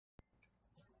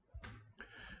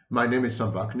My name is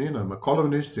Sam Vaknin. I'm a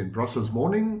columnist in Brussels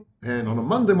Morning, and on a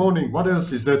Monday morning, what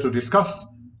else is there to discuss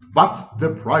but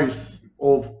the price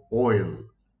of oil?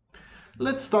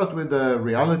 Let's start with a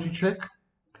reality check.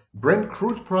 Brent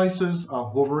crude prices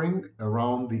are hovering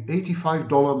around the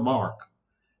 $85 mark.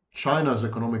 China's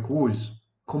economic woes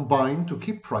combine to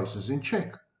keep prices in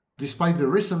check, despite the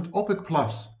recent OPEC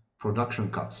Plus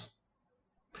production cuts.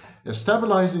 A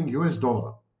stabilizing US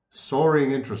dollar,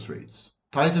 soaring interest rates,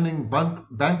 tightening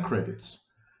bank credits,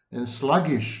 and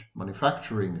sluggish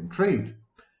manufacturing and trade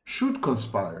should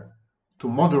conspire to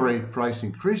moderate price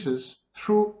increases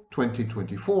through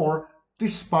 2024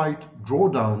 despite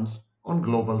drawdowns on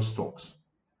global stocks.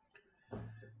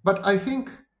 But I think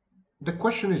the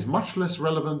question is much less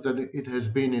relevant than it has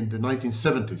been in the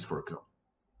 1970s, for example.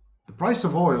 The price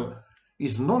of oil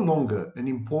is no longer an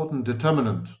important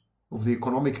determinant of the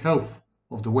economic health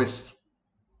of the West.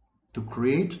 To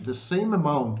create the same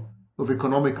amount of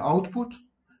economic output,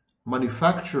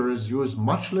 manufacturers use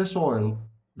much less oil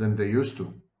than they used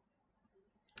to.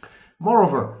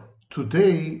 Moreover,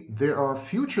 today there are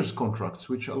futures contracts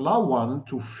which allow one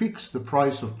to fix the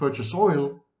price of purchased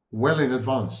oil well in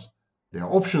advance. There are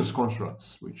options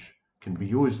contracts which can be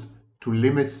used to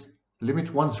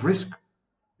limit one's risk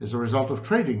as a result of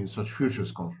trading in such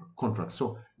futures contracts.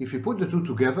 So if you put the two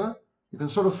together, you can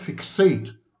sort of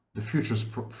fixate the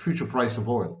future price of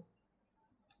oil.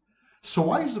 So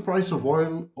why is the price of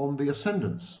oil on the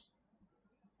ascendance?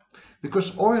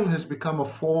 Because oil has become a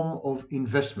form of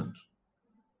investment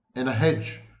and a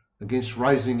hedge against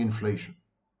rising inflation.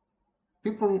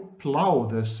 People plough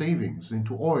their savings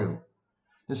into oil,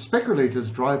 and speculators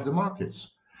drive the markets.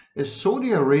 As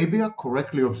Saudi Arabia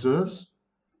correctly observes,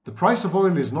 the price of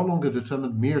oil is no longer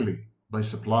determined merely by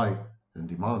supply and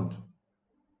demand.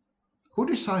 Who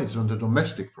decides on the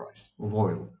domestic price of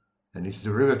oil and its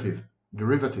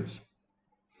derivatives?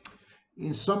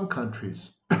 In some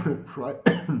countries,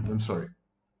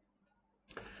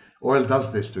 oil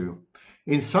does this to you.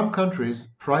 In some countries,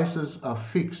 prices are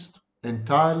fixed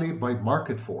entirely by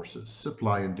market forces,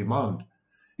 supply and demand,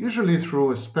 usually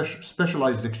through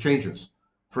specialized exchanges,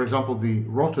 for example, the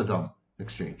Rotterdam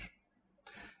exchange.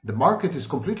 The market is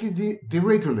completely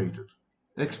deregulated.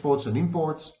 Exports and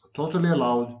imports are totally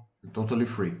allowed and totally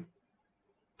free.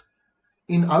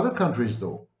 In other countries,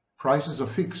 though, prices are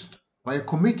fixed by a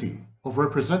committee of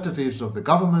representatives of the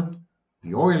government,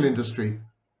 the oil industry,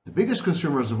 the biggest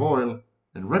consumers of oil,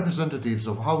 and representatives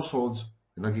of households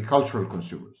and agricultural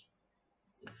consumers.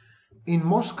 In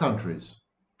most countries,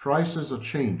 prices are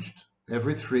changed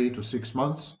every 3 to 6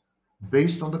 months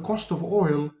based on the cost of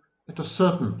oil at a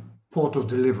certain port of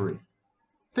delivery.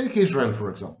 Take Israel, for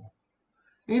example.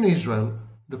 In Israel,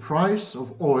 the price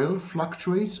of oil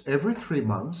fluctuates every 3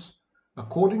 months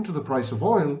according to the price of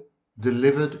oil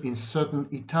delivered in certain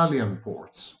Italian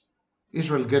ports.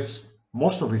 Israel gets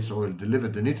most of its oil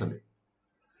delivered in Italy.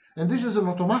 And this is an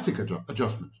automatic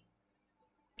adjustment.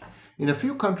 In a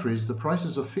few countries, the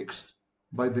prices are fixed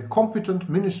by the competent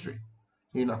ministry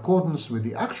in accordance with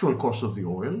the actual cost of the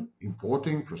oil,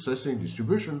 importing, processing,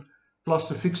 distribution,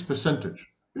 plus a fixed percentage,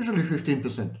 usually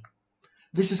 15%.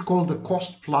 This is called the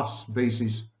cost-plus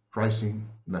basis pricing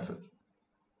method.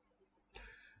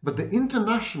 But the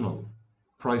international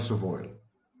price of oil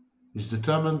is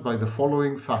determined by the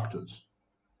following factors.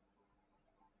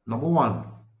 Number one,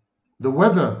 the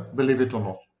weather, believe it or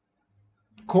not.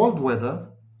 Cold weather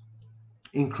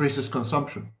increases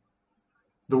consumption.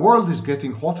 The world is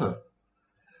getting hotter.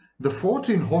 The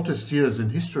 14 hottest years in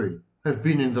history have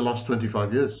been in the last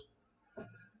 25 years.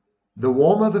 The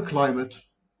warmer the climate,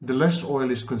 the less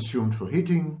oil is consumed for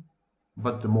heating,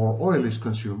 but the more oil is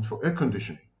consumed for air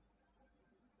conditioning.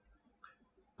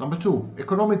 Number two,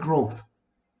 economic growth.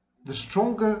 The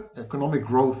stronger economic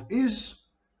growth is,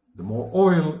 the more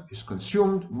oil is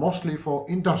consumed, mostly for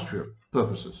industrial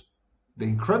purposes. The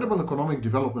incredible economic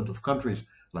development of countries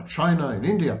like China and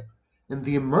India, and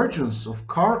the emergence of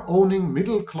car-owning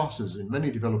middle classes in many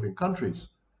developing countries,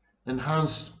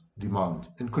 enhanced demand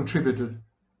and contributed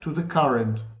to the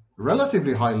current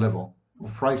relatively high level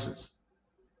of prices.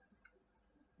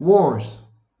 Wars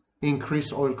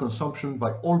increase oil consumption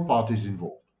by all parties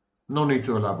involved. No need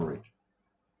to elaborate.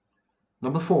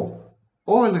 Number four,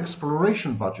 oil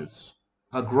exploration budgets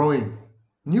are growing.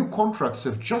 New contracts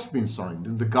have just been signed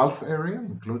in the Gulf area,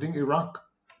 including Iraq,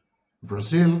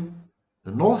 Brazil,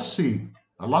 the North Sea,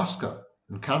 Alaska,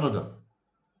 and Canada.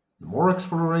 The more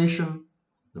exploration,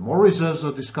 the more reserves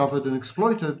are discovered and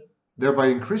exploited, thereby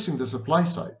increasing the supply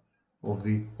side of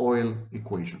the oil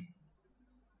equation.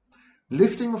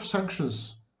 Lifting of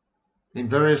sanctions in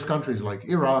various countries like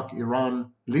Iraq,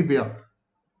 Iran, Libya,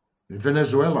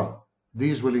 Venezuela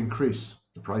These will increase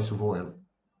the price of oil,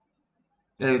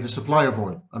 the supply of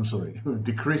oil, I'm sorry,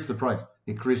 decrease the price,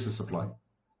 increase the supply.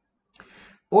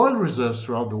 Oil reserves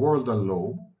throughout the world are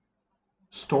low,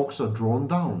 stocks are drawn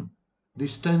down.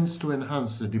 This tends to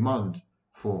enhance the demand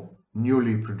for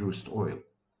newly produced oil.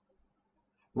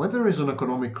 When there is an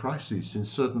economic crisis in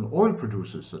certain oil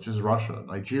producers such as Russia,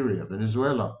 Nigeria,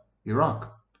 Venezuela,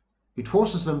 Iraq, it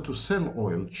forces them to sell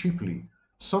oil cheaply,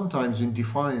 sometimes in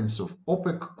defiance of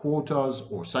OPEC quotas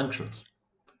or sanctions.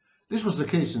 This was the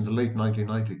case in the late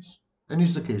 1990s and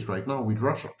is the case right now with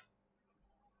Russia.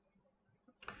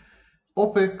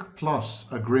 OPEC Plus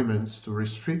agreements to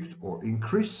restrict or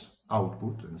increase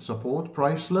output and support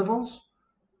price levels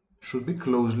should be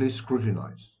closely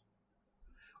scrutinized.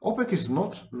 OPEC is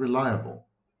not reliable.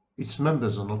 Its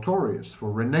members are notorious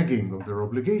for reneging on their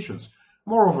obligations.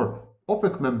 Moreover,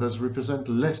 OPEC members represent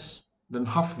less than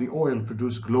half the oil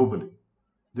produced globally.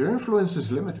 Their influence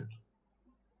is limited.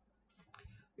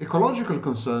 Ecological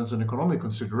concerns and economic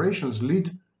considerations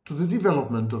lead to the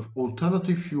development of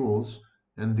alternative fuels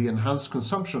and the enhanced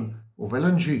consumption of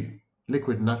LNG,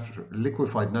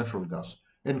 liquefied natural gas,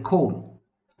 and coal,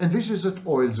 and this is at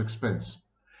oil's expense.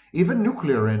 Even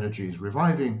nuclear energy is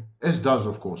reviving, as does,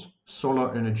 of course,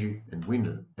 solar energy and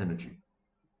wind energy.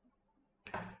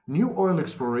 New oil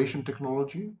exploration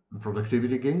technology and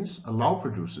productivity gains allow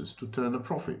producers to turn a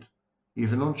profit,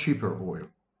 even on cheaper oil.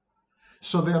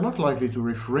 So they are not likely to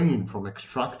refrain from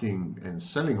extracting and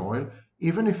selling oil,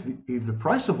 even if the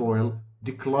price of oil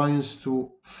declines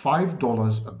to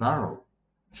 $5 a barrel,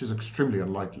 which is extremely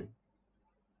unlikely.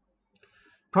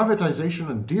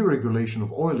 Privatization and deregulation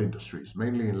of oil industries,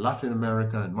 mainly in Latin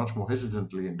America and much more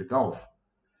hesitantly in the Gulf,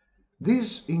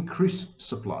 these increase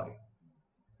supply.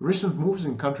 Recent moves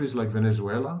in countries like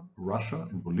Venezuela, Russia,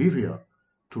 and Bolivia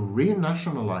to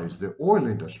renationalize their oil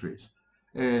industries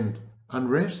and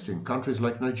unrest in countries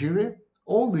like Nigeria,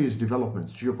 all these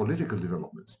developments, geopolitical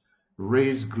developments,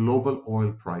 raise global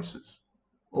oil prices,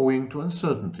 owing to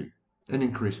uncertainty and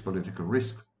increased political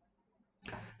risk.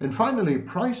 And finally,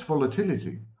 price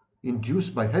volatility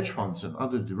induced by hedge funds and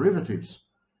other derivatives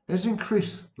has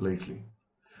increased lately.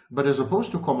 But as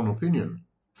opposed to common opinion,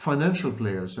 financial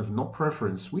players have no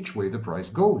preference which way the price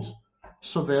goes,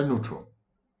 so they are neutral.